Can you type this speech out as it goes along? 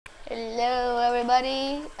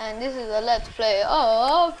everybody, and this is a let's play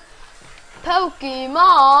of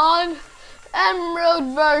Pokemon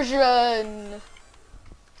Emerald version.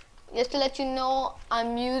 Just to let you know,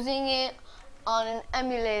 I'm using it on an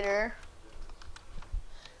emulator.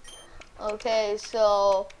 Okay,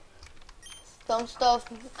 so some stuff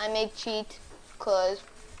I may cheat, cause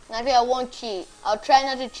actually I won't cheat. I'll try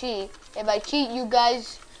not to cheat. If I cheat, you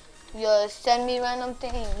guys just send me random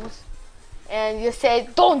things and you say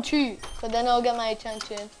don't cheat, cause then I'll get my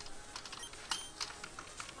attention.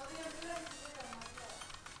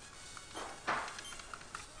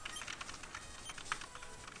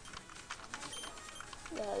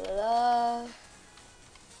 La, la, la.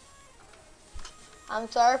 I'm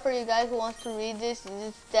sorry for you guys who wants to read this. It's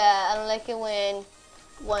just that I don't like it when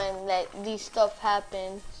like these stuff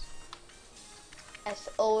happens. As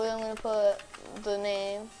always, I'm gonna put the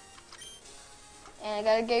name, and I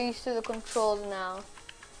gotta get used to the controls now.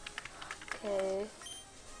 Okay.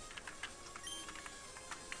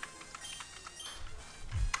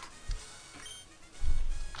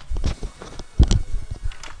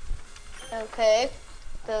 Okay,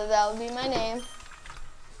 so that would be my name.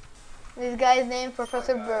 This guy's name,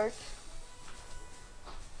 Professor Birch.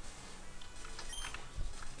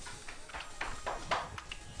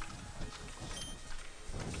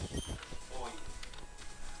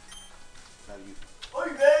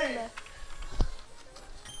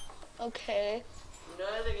 Okay. You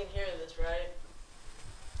know that they can hear this, right?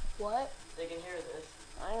 What? They can hear this.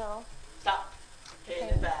 I know. Stop. Hitting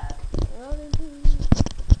it bad.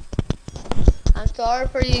 I'm sorry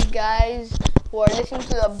for you guys who are listening to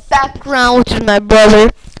the background, which is my brother.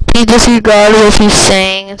 Please disregard what he's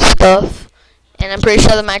saying and stuff. And I'm pretty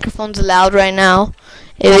sure the microphone's loud right now.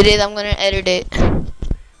 If it is, I'm gonna edit it.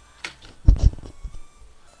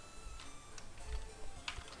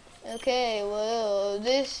 Okay, well,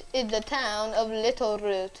 this is the town of Little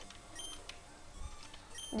Root.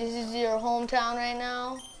 This is your hometown right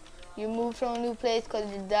now. You moved from a new place because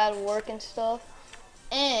your dad work and stuff.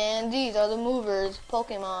 And these are the movers,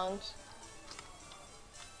 Pokemons.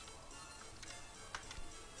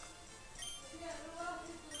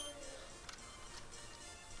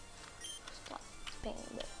 Stop paying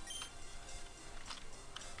that.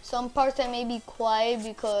 Some parts I may be quiet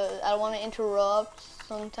because I don't want to interrupt.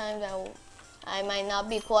 Sometimes I might not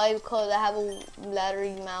be quiet because I have a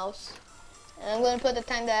laddery mouse. And I'm going to put the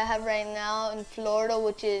time that I have right now in Florida,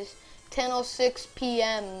 which is 10:06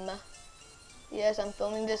 p.m. Yes, I'm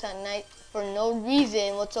filming this at night for no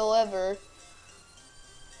reason whatsoever.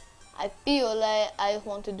 I feel like I just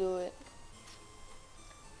want to do it.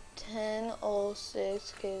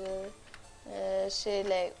 10:06, okay, say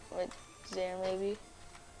like right there maybe.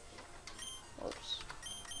 Oops.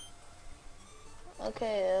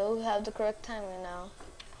 Okay, we have the correct time right now.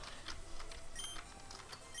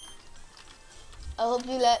 I hope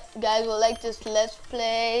you guys will like this let's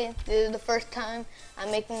play. This is the first time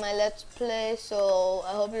I'm making my let's play, so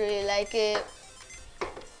I hope you really like it.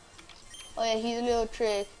 Oh yeah, here's a little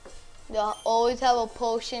trick. They'll always have a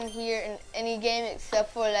potion here in any game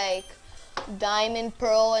except for like Diamond,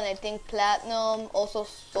 Pearl, and I think Platinum. Also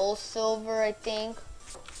Soul Silver, I think.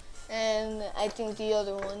 And I think the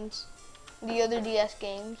other ones. The other DS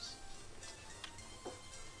games.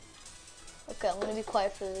 Okay, I'm gonna be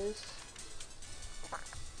quiet for this.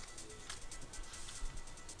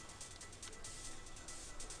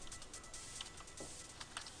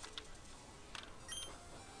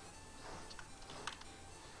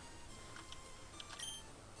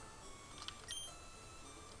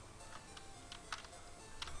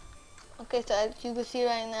 Okay, so as you can see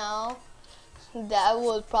right now, that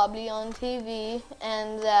was probably on TV,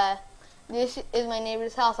 and this is my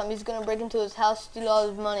neighbor's house. I'm just gonna break into his house, steal all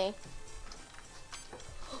his money.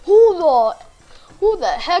 Who the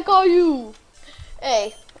heck are you?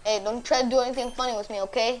 Hey, don't try to do anything funny with me,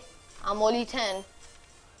 okay? I'm only 10.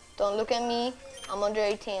 Don't look at me. I'm under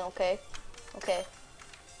 18, okay? Okay.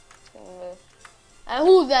 And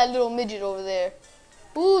who's that little midget over there?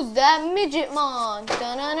 Who's that midget, man?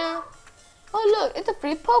 Da-na-na. Oh look, it's a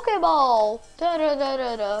free Pokeball.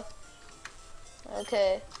 Da-da-da-da-da.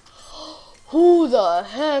 Okay. Who the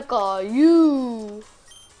heck are you?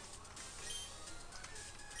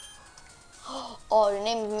 Oh, your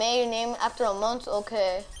name is May, your name after a month?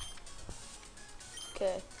 Okay.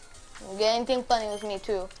 Okay. Don't get anything funny with me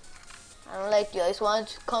too. I don't like you. I just want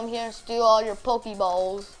to come here and steal all your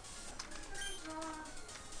Pokeballs.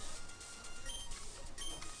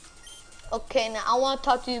 Okay, now I want to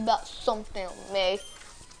talk to you about something, May.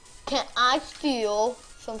 Can I steal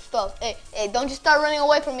some stuff? Hey, don't just start running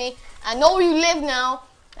away from me. I know where you live now.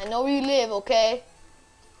 I know where you live, okay?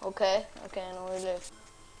 Okay, okay, I know where you live.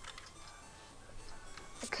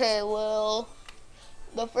 Okay, well,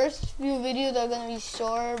 the first few videos are gonna be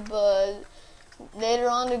short, but later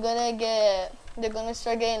on they're gonna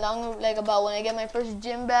start getting longer. Like about when I get my first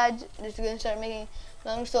gym badge, it's gonna start making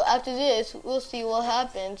longer. So after this, we'll see what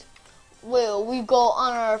happens. Will we go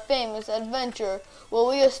on our famous adventure? Will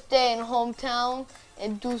we just stay in hometown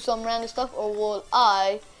and do some random stuff, or will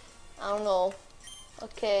I don't know.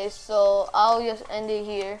 Okay, so I'll just end it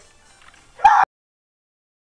here.